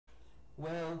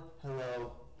Well,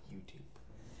 hello, YouTube.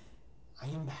 I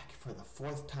am back for the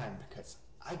fourth time because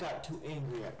I got too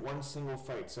angry at one single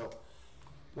fight, so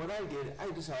what I did,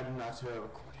 I decided not to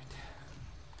record it.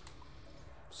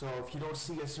 So if you don't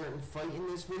see a certain fight in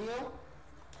this video,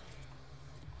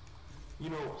 you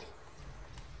know why.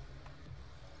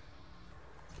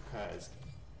 Because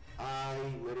I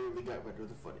literally got rid of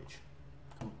the footage.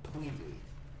 Completely.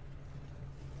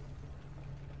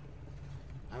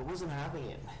 I wasn't having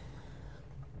it.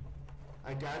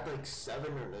 I died like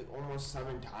almost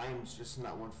seven times just in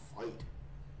that one fight.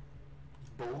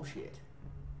 Bullshit.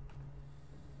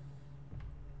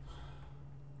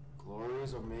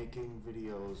 Glories of making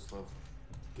videos of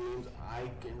games I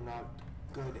am not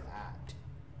good at.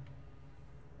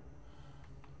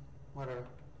 Whatever.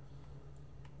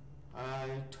 I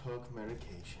took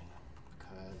medication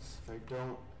because if I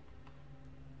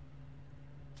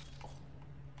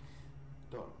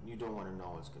you don't want to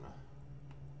know what's gonna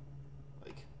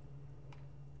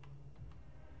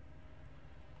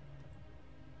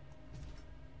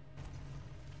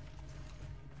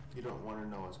you don't want to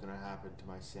know what's gonna happen to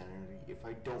my sanity if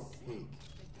I don't take.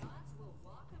 The gods will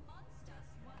walk amongst us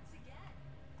once again.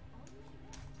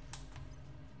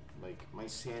 Like, my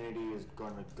sanity is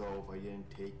gonna go if I didn't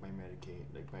take my medication,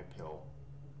 like my pill.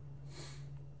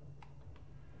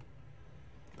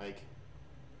 Like,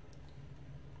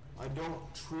 I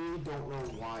truly don't know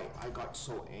why I got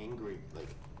so angry,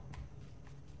 like,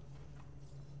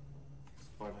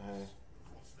 but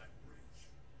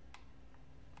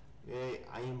yay,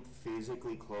 I am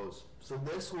physically close. So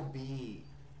this will be,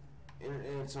 in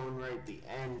its own right, the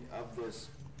end of this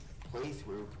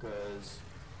playthrough, because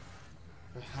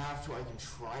if I have to, I can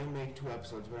try and make 2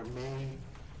 episodes, but it may,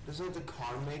 just like the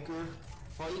car maker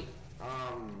fight,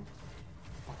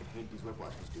 fucking hate these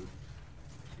whiplashes,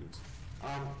 dudes.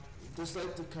 Just like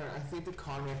I think the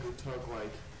car maker took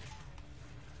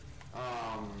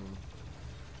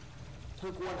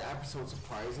took 1 episode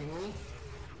surprisingly.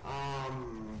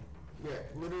 Yeah,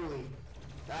 literally,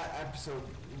 that episode,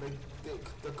 like,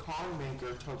 the car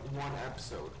maker took 1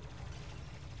 episode.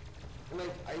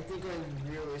 Like, I think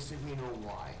I realistically know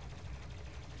why.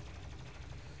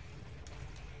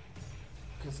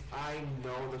 Because I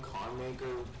know the car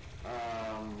maker,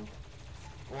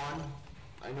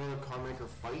 I know the car maker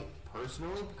fight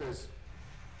personally because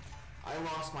I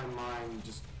lost my mind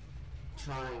just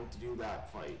trying to do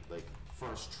that fight, like,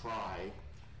 first try.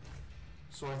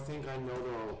 So I think I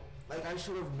know I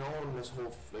should have known this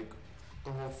whole,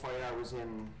 the whole fight I was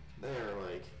in there,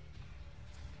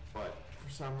 but for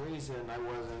some reason I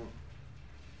wasn't.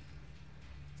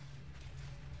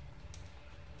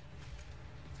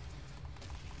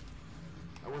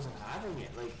 Having it.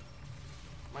 Like,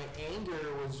 my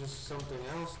anger was just something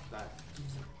else that,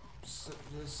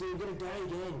 see, I'm gonna die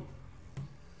again.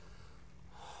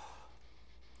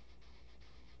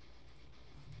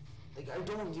 Like, I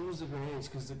don't use the grenades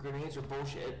because the grenades are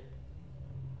bullshit.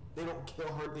 They don't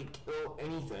hardly kill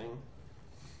anything.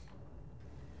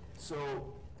 So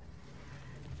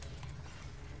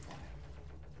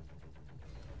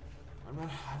I'm not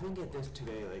having it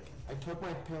today. Like, I took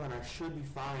my pill and I should be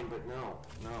fine, but no.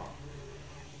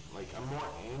 Like, I'm more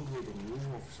angry than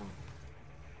usual for some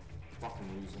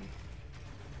fucking reason.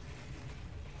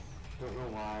 Don't know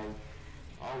why.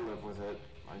 I'll live with it.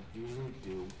 I usually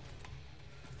do.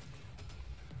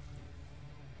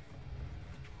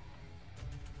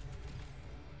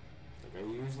 Like, I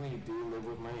usually do live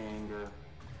with my anger,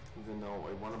 even though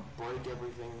I want to break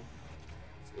everything.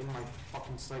 It's in my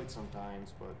fucking sight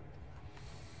sometimes, but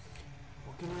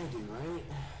what can I do, right?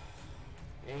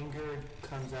 Anger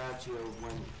comes at you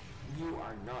when you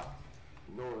are not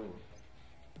going.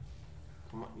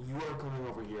 Come on, you are coming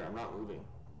over here. I'm not moving.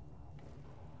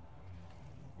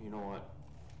 You know what?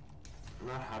 I'm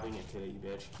not having it today, you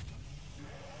bitch.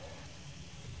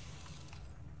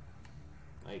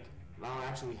 Like, I don't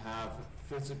actually have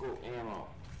physical ammo.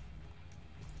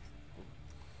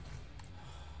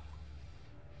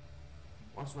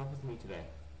 What's wrong with me today?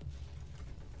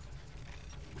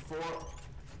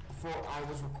 Before I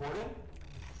was recording,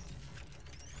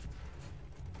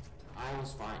 I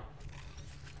was fine.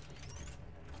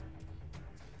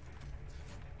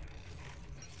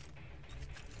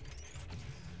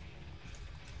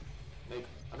 Like,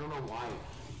 I don't know why.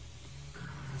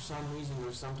 For some reason,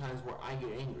 there's sometimes where I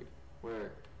get angry,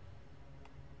 where,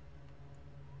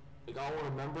 like, I'll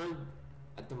remember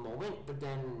at the moment, but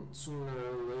then sooner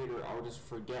or later I'll just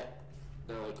forget.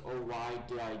 They're like, oh, why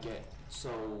did I get so,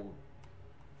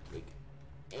 like,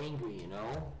 angry, you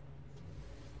know?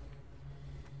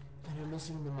 And I'm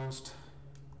missing the most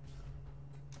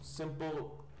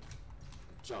simple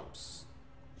jumps.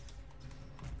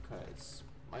 Because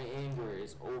my anger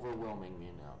is overwhelming me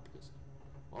now because,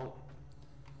 well,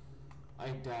 I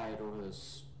died over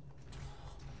this.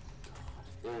 God,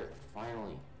 there,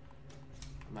 finally.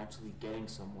 I'm actually getting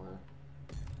somewhere.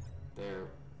 There.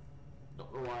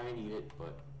 Don't know why I need it,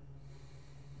 but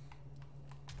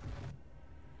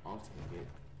I'll take it.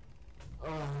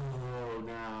 Oh,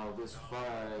 now this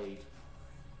fight.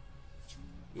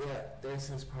 Yeah, this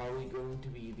is probably going to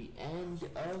be the end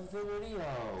of the video,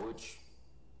 which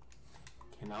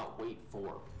cannot wait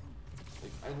for.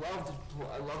 Like, I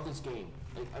love this game.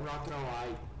 Like, I'm not gonna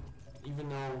lie, even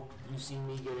though you see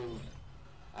me getting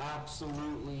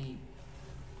absolutely,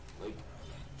 like,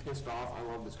 pissed off, I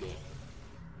love this game.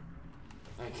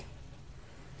 Like,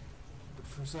 but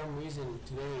for some reason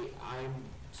today, I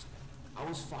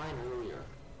was fine earlier.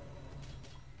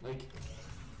 Like,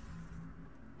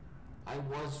 I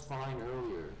was fine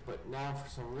earlier, but now for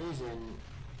some reason,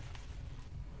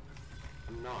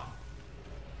 I'm not.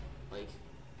 Like,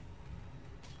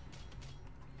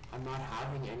 I'm not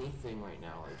having anything right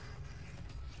now, like.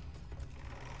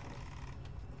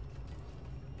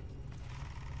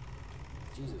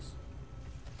 Jesus.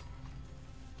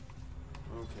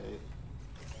 Okay.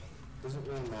 Doesn't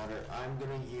really matter. I'm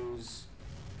gonna use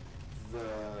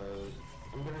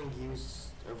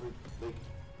every, like,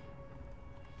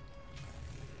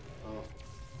 oh.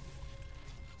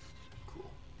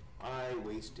 Cool. I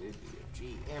wasted BFG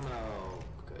ammo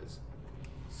because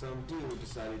some dude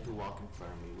decided to walk in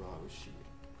front of me while I was shooting.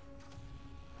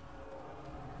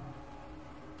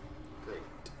 Great.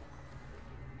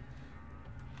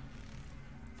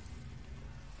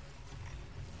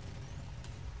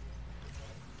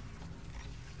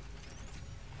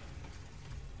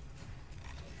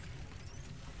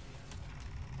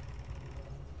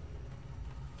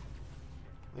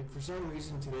 Like, for some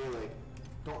reason today, like,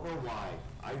 don't know why,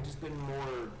 I've just been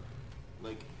more,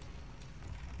 like,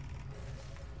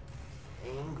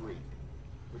 angry.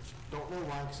 Which, don't know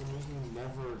why, because I'm usually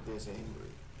never this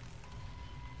angry.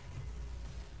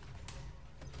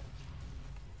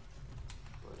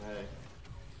 But hey,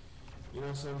 you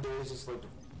know, some days just like to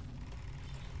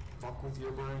fuck with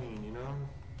your brain, you know?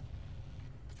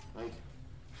 Like,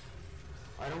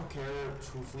 I don't care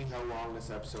truthfully how long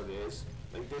this episode is.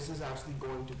 Like, this is actually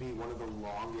going to be one of the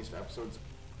longest episodes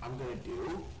I'm gonna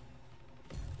do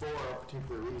for a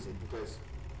particular reason, because,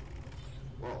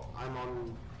 well, I'm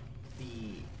on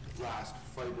the last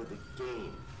fight of the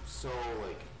game, so,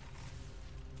 like,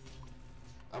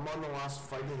 I'm on the last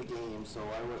fight of the game, so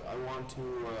I want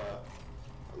to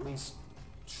at least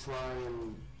try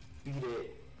and beat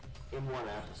it in one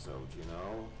episode, you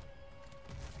know?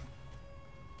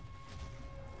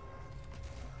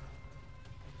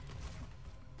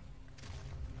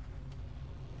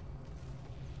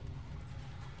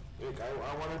 Like,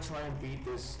 I want to try and beat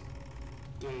this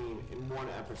game in one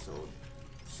episode.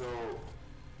 So,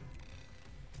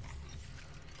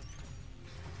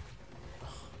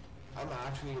 I'm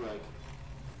actually, like,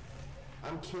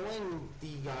 I'm killing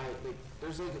the guy. Like,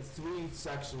 there's like 3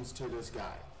 sections to this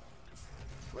guy.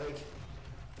 Like,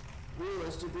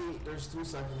 realistically, there's 3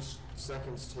 sections,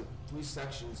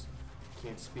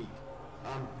 can't speak.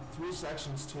 3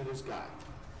 sections to this guy.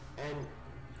 And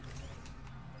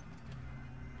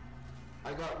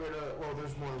I got rid of, well,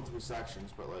 there's more than 3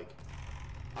 sections, but, like,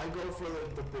 I go for,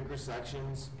 like, the bigger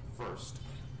sections first.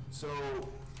 So,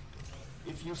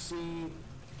 if you see,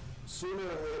 sooner or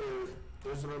later,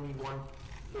 there's gonna be one,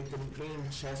 like, the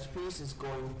main chest piece is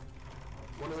going,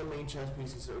 one of the main chest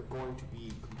pieces are going to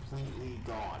be completely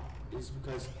gone. Is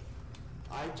because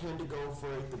I tend to go for,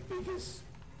 like, the biggest,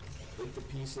 like, the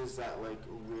pieces that, like,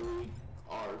 really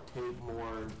take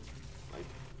more, like,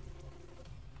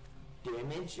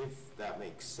 damage, if that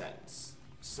makes sense.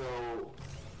 So,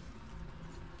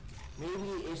 maybe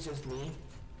it's just me,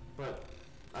 but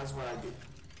that's what I do.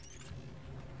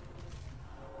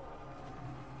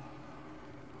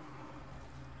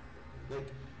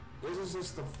 Like, this is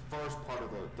just the first part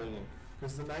of the thing,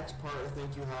 because the next part, I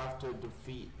think you have to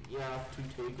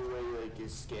take away, like,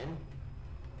 his skin,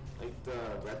 like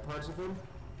the red parts of him.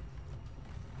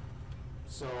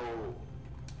 So,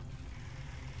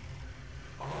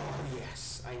 oh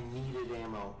yes, I needed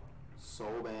ammo so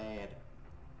bad.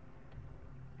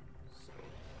 So,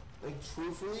 like,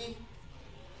 truthfully,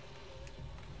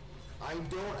 I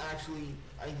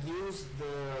use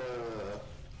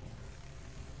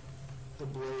the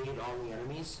blade on the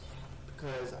enemies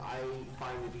because I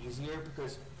find it easier,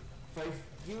 because if I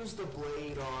use the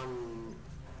blade on,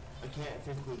 I can't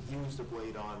physically use the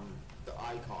blade on the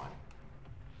icon,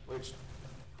 which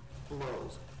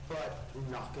blows, but I'm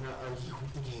not gonna argue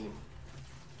with the game.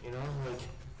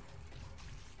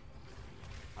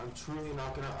 I'm truly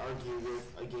not gonna argue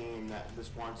with a game that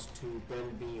just wants to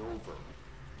bend me over.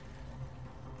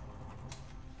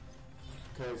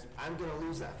 Because I'm gonna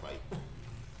lose that fight.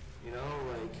 You know,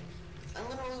 like, I'm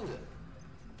gonna lose it.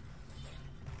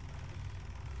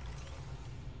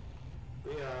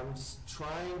 But yeah, I'm just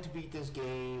trying to beat this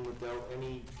game without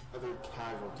any other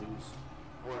casualties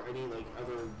or any like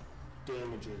other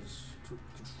damages to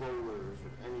controllers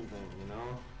or anything, you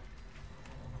know?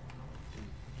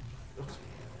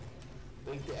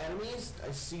 Like the enemies,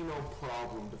 I see no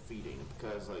problem defeating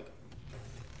because like,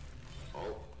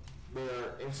 oh,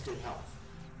 they're instant health.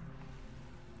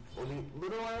 Well, the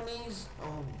little enemies,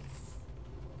 oh,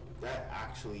 that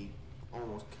actually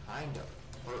almost kind of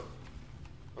hurt.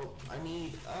 Oh, I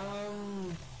need,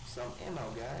 some ammo,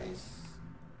 guys.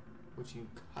 Would you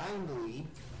kindly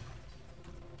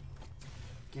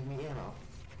give me ammo?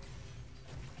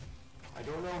 I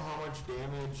don't know how much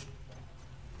damage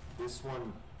this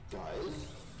one does,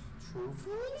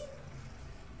 truthfully.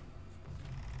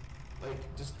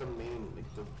 Like, just the main,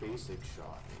 like, the basic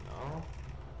shot, you know?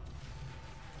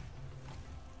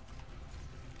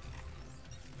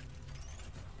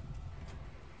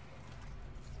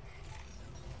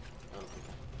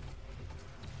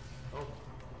 Oh,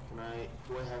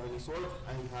 do I have any sword?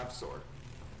 I have sword.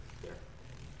 There.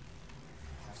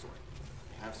 I have sword.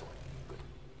 I have sword.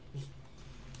 Good.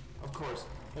 Of course,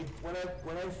 like when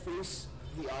I face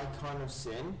the icon of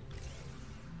sin,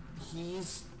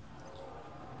 he's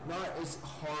not as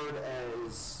hard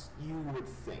as you would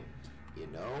think, you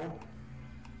know?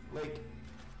 Like,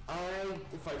 I'm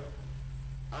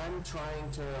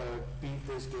trying to beat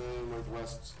this game with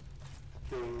less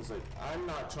things, like, I'm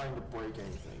not trying to break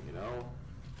anything, you know?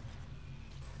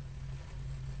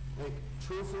 Like,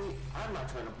 truthfully, I'm not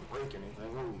trying to break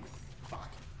anything. Holy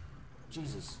fuck.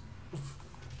 Jesus.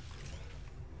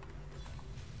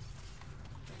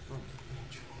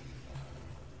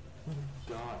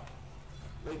 God.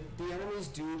 Like, the enemies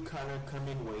do kind of come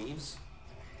in waves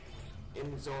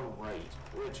in its own right,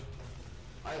 which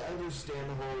I understand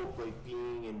the whole, like,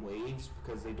 being in waves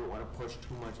because they don't want to push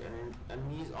too much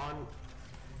enemies on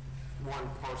one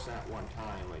person at one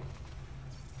time, like,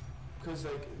 because,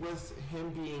 like, with him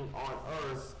being on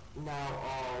Earth, now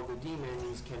all the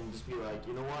demons can just be like,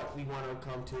 you know what, we want to,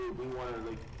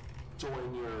 like,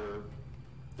 join your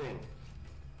thing.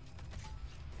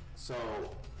 So,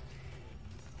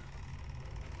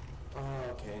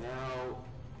 okay, now,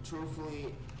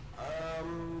 truthfully,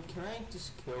 can I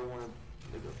just kill one of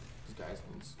these guys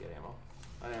and just get ammo?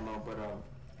 Not ammo, but,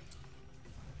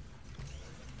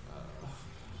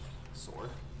 sword,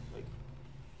 like,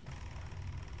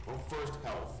 well, first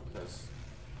health, because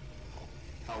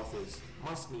health is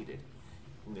must needed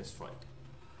in this fight.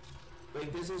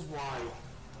 Like, this is why,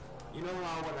 you know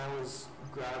how when I was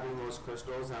grabbing those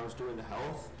crystals and I was doing the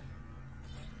health?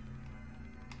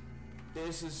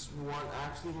 This is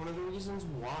one of the reasons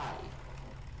why.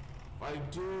 If I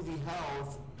do the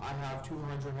health, I have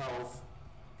 200 health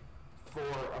for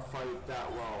a fight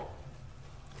that well.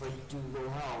 If I do low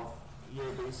health,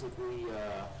 you're basically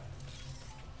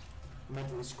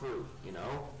mentally screwed, you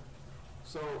know?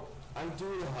 So I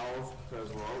do the health because,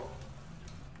 well,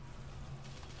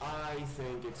 I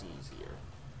think it's easier.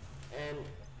 And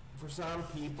for some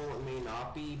people it may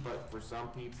not be, but for some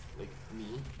people, like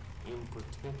me in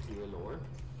particular, Lord,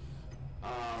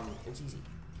 it's easy.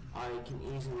 I can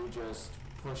easily just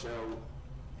push out.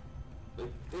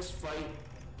 Like, this fight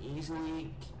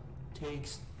easily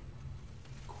takes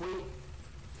quite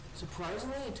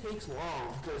surprisingly, it takes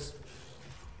long because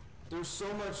there's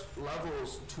so much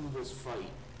levels to this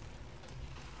fight.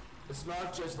 It's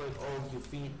not just like, oh,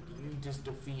 you just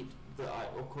defeat the,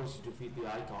 of course you defeat the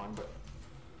icon, but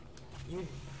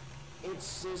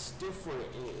it's just different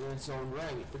in its own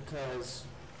right because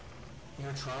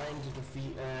you're trying to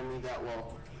defeat an enemy that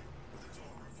well. With its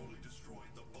armor fully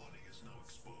destroyed, the body is now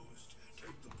exposed.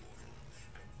 Take the portal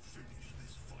and finish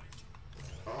this fight.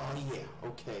 Oh yeah,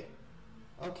 okay.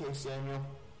 Okay, Samuel.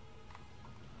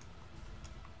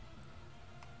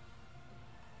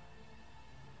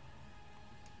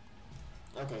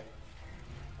 Okay.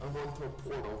 I'm going to a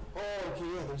portal. Oh, okay,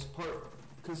 yeah, there's part,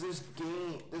 because this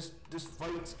game, this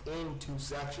fight's in 2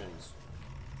 sections.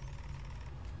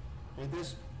 And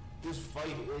this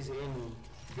fight is in,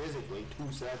 physically,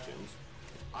 2 sections.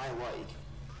 I like.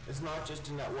 It's not just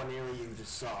in that one area you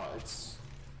just saw, it's,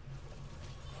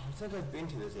 I think I've been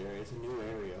to this area, it's a new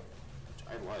area, which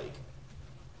I like.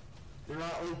 They're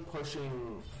not like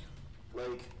pushing,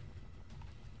 like,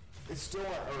 it's still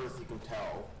on Earth, you can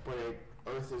tell, but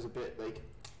Earth is a bit like,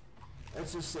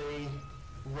 let's just say,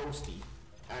 roasty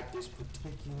at this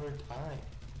particular time.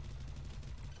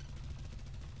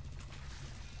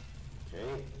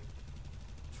 Okay.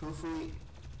 Truthfully,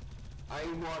 I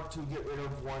want to get rid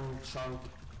of one chunk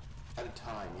at a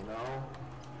time, you know?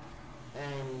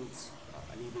 And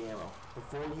I need the ammo.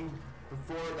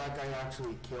 Before that guy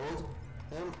actually killed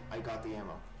him, I got the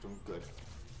ammo. So I'm good.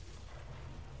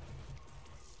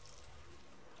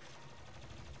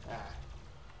 Ah.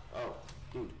 Oh,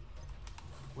 dude.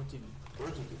 Where did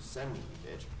you send me, you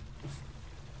bitch?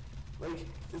 Like,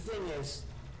 the thing is,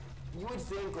 you would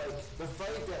think, like, the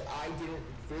fight that I didn't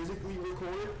physically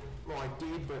record, well, I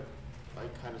did, but I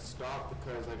kind of stopped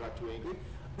because I got too angry.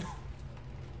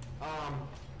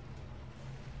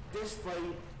 This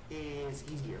fight is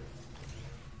easier.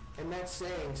 And that's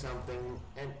saying something,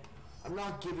 and I'm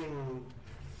not giving,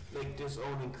 like,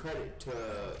 disowning credit to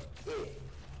it.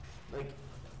 Like,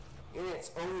 in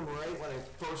its own right, when I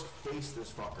first faced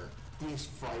this fucker, this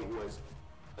fight was,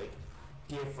 like,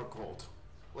 difficult.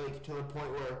 Like, to the point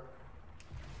where,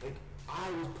 like, I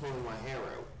was pulling my hair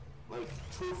out. Like,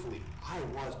 truthfully, I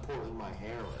was pulling my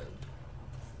hair out.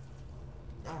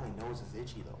 Now my nose is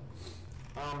itchy, though.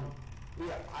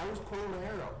 Yeah, I was pulling my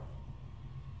hair out.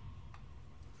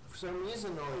 For some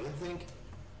reason, though, I think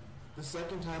the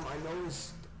second time I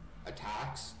noticed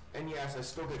attacks, and yes, I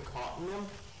still get caught in them,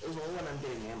 is only when I'm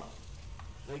getting ammo.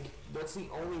 Like, that's the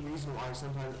only reason why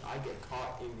sometimes I get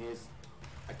caught in his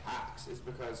attacks, is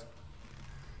because,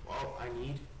 well, I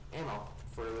need ammo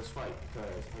for this fight,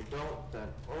 because if I don't, then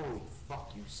holy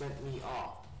fuck, you sent me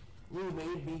off. You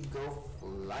made me go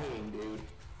flying, dude.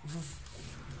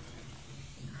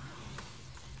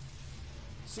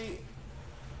 See,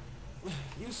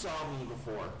 you saw me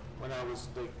before when I was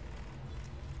like,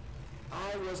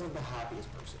 I wasn't the happiest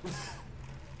person.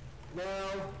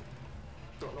 Now,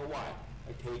 don't know why.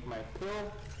 I take my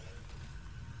pill.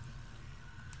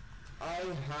 I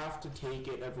have to take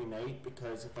it every night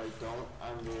because if I don't,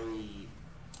 I'm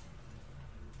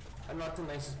not the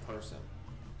nicest person.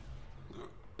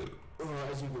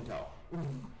 As you can tell.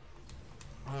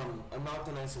 I'm not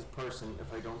the nicest person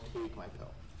if I don't take my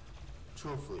pill.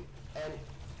 Truthfully. And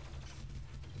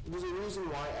there's a reason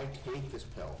why I take this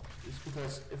pill. It's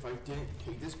because if I didn't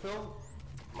take this pill,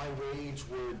 my rage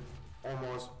would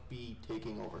almost be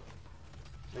taking over.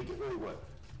 Like, it really would.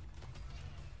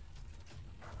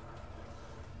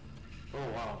 Oh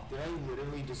wow, did I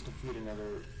literally just defeat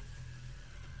another...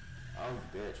 Oh,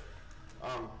 bitch.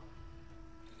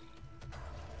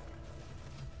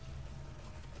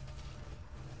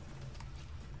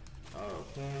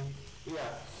 Okay.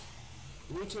 Yeah.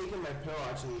 Me taking my pill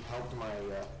actually helped my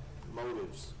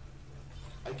motives.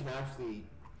 I can actually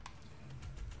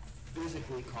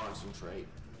physically concentrate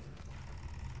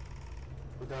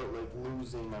without, like,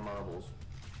 losing my marbles.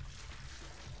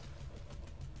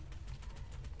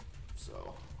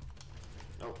 So,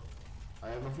 nope. I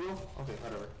have no fuel? Okay,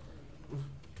 whatever.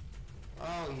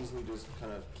 I'll easily just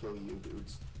kind of kill you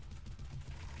dudes.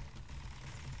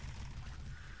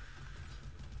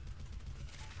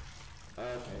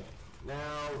 Okay,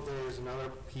 now there's another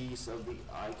piece of the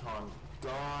icon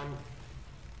gone.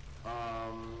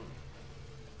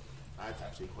 That's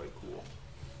actually quite cool.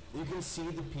 You can see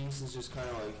the pieces just kind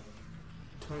of like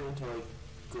turn into like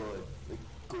good, like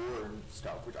gore and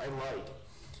stuff, which I like.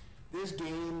 This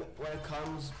game, when it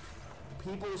comes,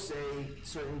 people say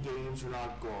certain games are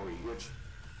not gory, which,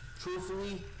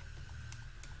 truthfully,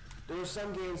 there are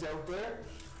some games out there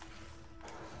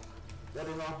that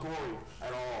are not gory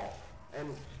at all.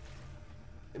 And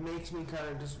it makes me kind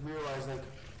of just realize, like,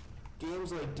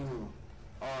 games like Doom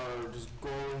are just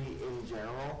gory in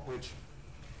general, which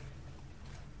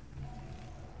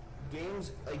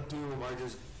games like Doom are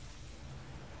just,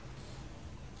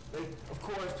 like, of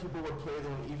course people would play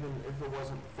them even if it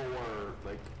wasn't for,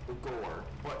 like, the gore,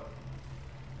 but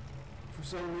for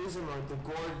some reason, like, the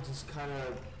gore just kind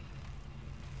of,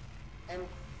 and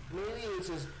maybe it's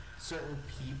just certain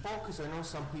people, because I know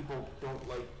some people don't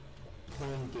like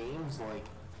playing games like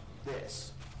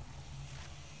this,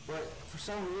 but for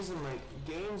some reason, like,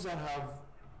 games that have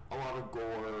a lot of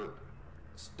gore,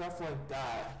 stuff like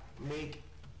that, make,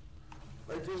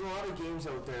 like, there's a lot of games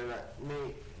out there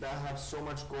that have so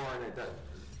much gore in it that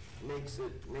makes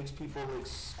people, like,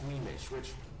 squeamish,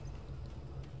 which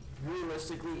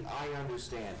realistically I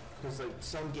understand, because, like,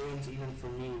 some games even for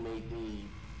me make me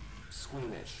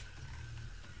squeamish.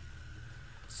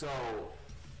 So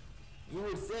you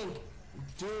would think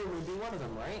Doom would be one of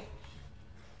them, right?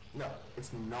 No,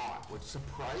 it's not. Which,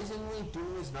 surprisingly,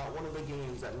 Doom is not one of the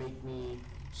games that make me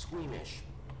squeamish.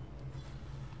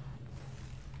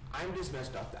 I'm just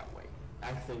messed up that way.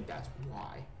 I think that's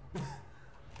why.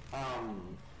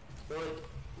 But, like,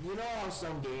 you know how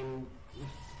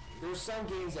there's some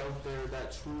games out there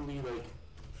that truly, like,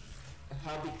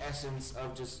 have the essence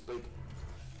of just like,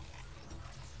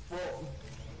 well,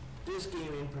 this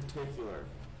game in particular,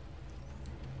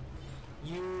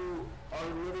 you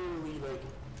are literally like,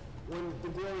 when the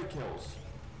glory kills,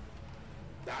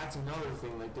 that's another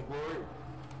thing, like the glory,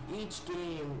 each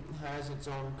game has its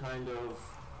own kind of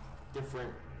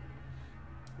different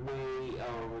way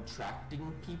of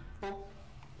attracting people,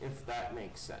 if that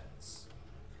makes sense.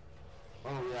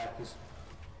 Oh yeah, because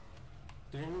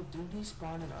didn't he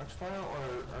spawn in Archvile,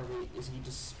 or is he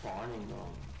just spawning them?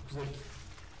 Cause like,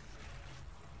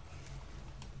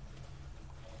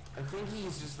 I think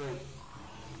he's just like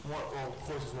more. Well, of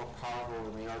course, he's more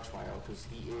powerful than the Archvile because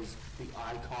he is the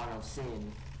icon of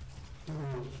sin. Dude,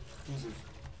 Jesus.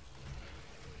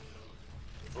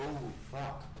 Oh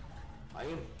fuck! I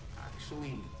am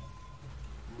actually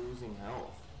losing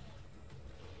health.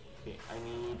 Okay, I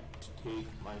need to take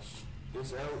my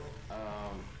this out.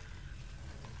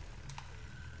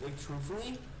 Like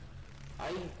truthfully,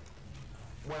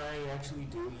 when I actually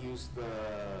do use the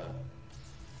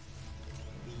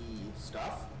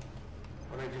stuff,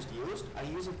 what I just used, I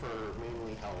use it for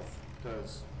mainly health,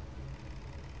 because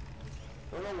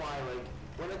I don't know why, like,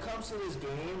 when it comes to this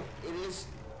game, it is,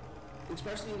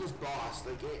 especially this boss,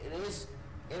 like, it is,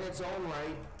 in its own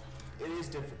right, it is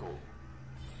difficult,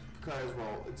 because,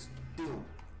 well, it's Doom,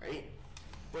 right?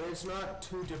 But it's not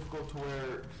too difficult to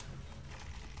where,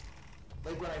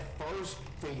 like, when I first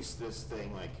faced this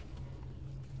thing, like,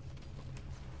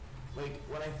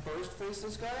 when I first faced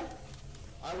this guy,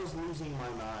 I was losing my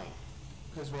mind.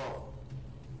 Because, well,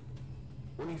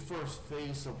 when you first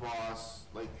face a boss,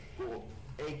 like, well,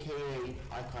 AKA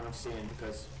Icon of Sin,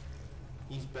 because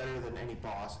he's better than any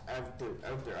boss out there.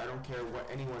 I don't care what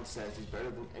anyone says, he's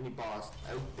better than any boss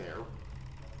out there.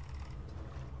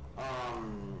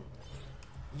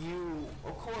 You,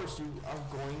 of course, you are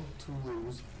going to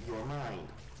lose your mind.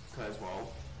 Because,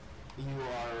 well, you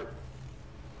are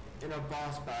in a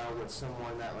boss battle with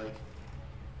someone that, like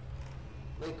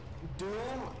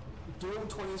Doom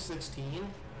 2016,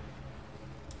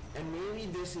 and maybe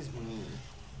this is me,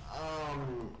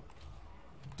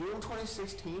 Doom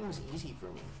 2016 was easy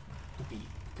for me to beat,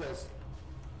 because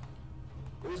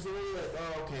it was literally like,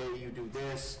 oh, okay, you do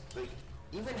this, like,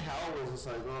 even Hell was just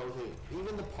like, oh, okay,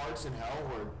 even the parts in Hell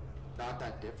were not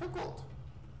that difficult,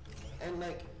 and,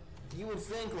 like, you would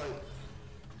think, like,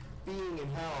 being in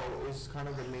Hell is kind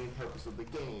of the main purpose of the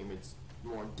game, it's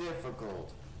more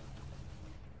difficult.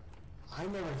 I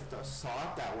never saw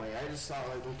it that way. I just saw,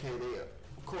 like, okay,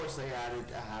 of course they added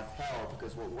to have Hell,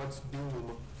 because, well, what's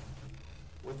Doom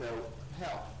without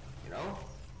Hell, you know?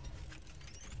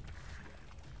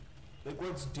 Like,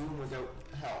 what's Doom without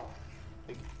Hell?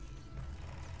 Like,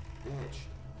 bitch.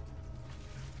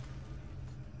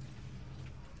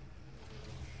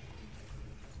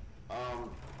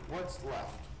 What's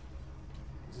left?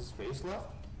 Is his face left?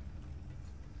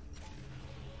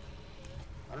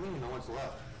 I don't even know what's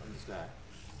left on this guy.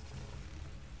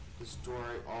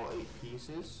 Destroy all 8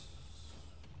 pieces.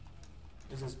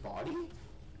 Is his body?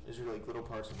 Is there like little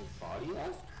parts of his body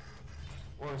left?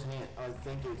 Or his hand? I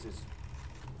think it's his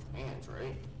hands,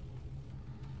 right?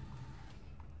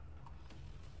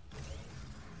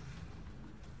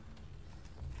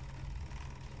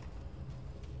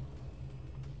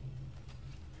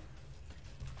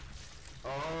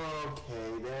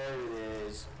 Okay, there it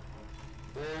is.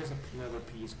 There's another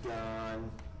piece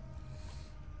gone.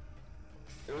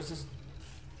 It was just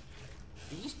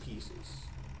these pieces.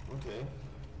 Okay.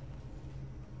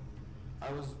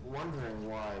 I was wondering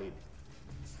why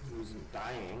he wasn't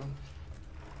dying.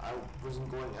 I wasn't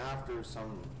going after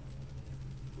some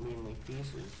mainly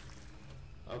pieces.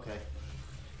 Okay.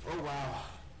 Oh wow.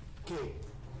 Okay.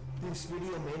 This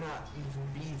video may not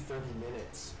even be 30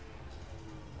 minutes.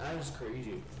 That is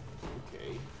crazy.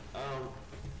 Okay.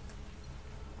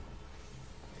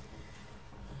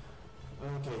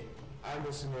 Okay. I'm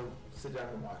just gonna sit down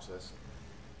and watch this.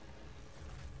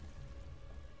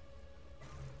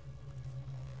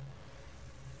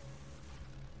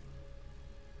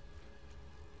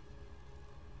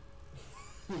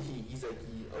 He's like,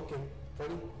 okay,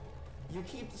 buddy, you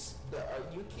keep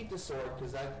the sword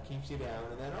because that keeps you down,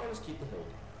 and then I'll just keep the hilt.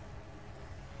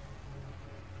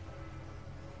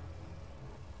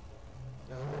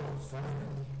 Oh,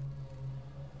 finally.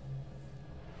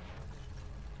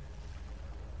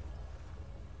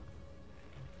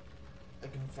 I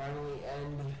can finally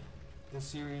end the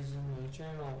series in my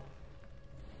channel.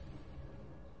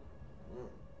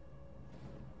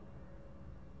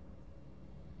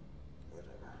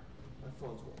 Whatever. My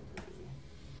phone's going crazy.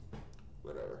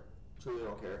 Whatever. Truly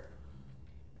don't care.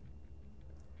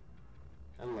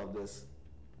 I love this.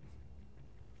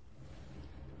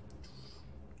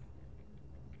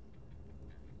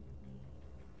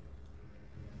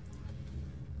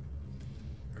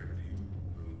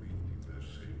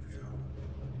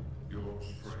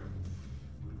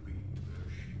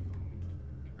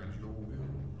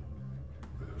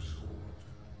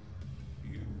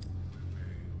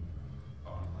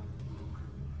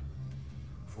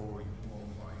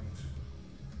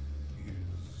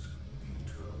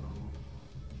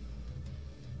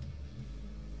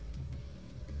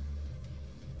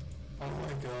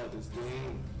 god, this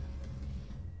game.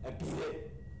 I beat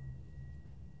it.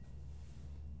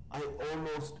 I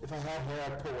almost, if I had hair,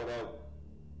 I'd pull it out.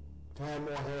 If I had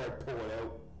more hair, I'd pull it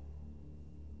out.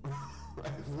 I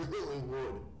really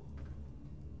would.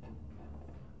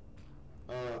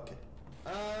 Okay.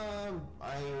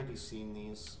 I already seen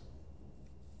these.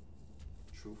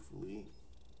 Truthfully.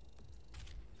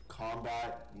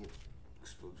 Combat, the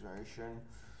explosion.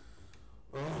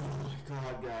 Oh my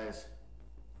god, guys.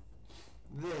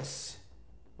 This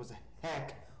was a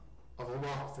heck of a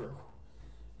walkthrough.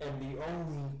 And the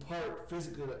only part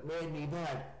physically that made me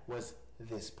mad was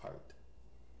this part.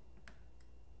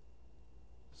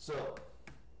 So,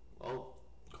 well,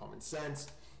 common sense.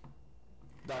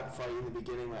 That fight in the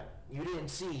beginning that you didn't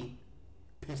see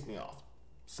pissed me off.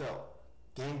 So,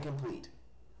 game complete.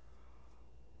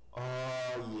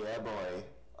 Oh yeah, boy.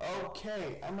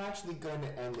 Okay, I'm actually going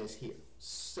to end this here.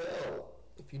 So,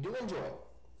 if you do enjoy,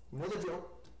 you know the drill.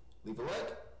 Leave a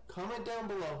like, comment down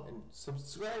below, and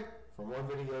subscribe for more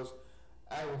videos.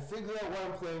 I will figure out what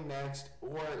I'm playing next,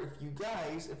 or if you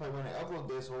guys, if I want to upload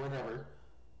this or whatever,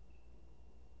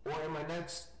 or in my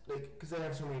next, like, because I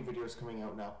have so many videos coming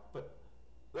out now, but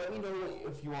let me know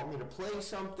if you want me to play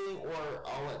something, or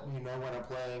I'll let you know what I'm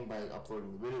playing by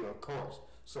uploading the video, of course.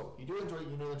 So, if you do enjoy it,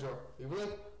 you know the drill. Leave a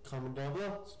like, comment down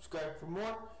below, subscribe for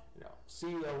more, and I'll see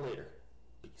you all later.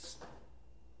 Peace.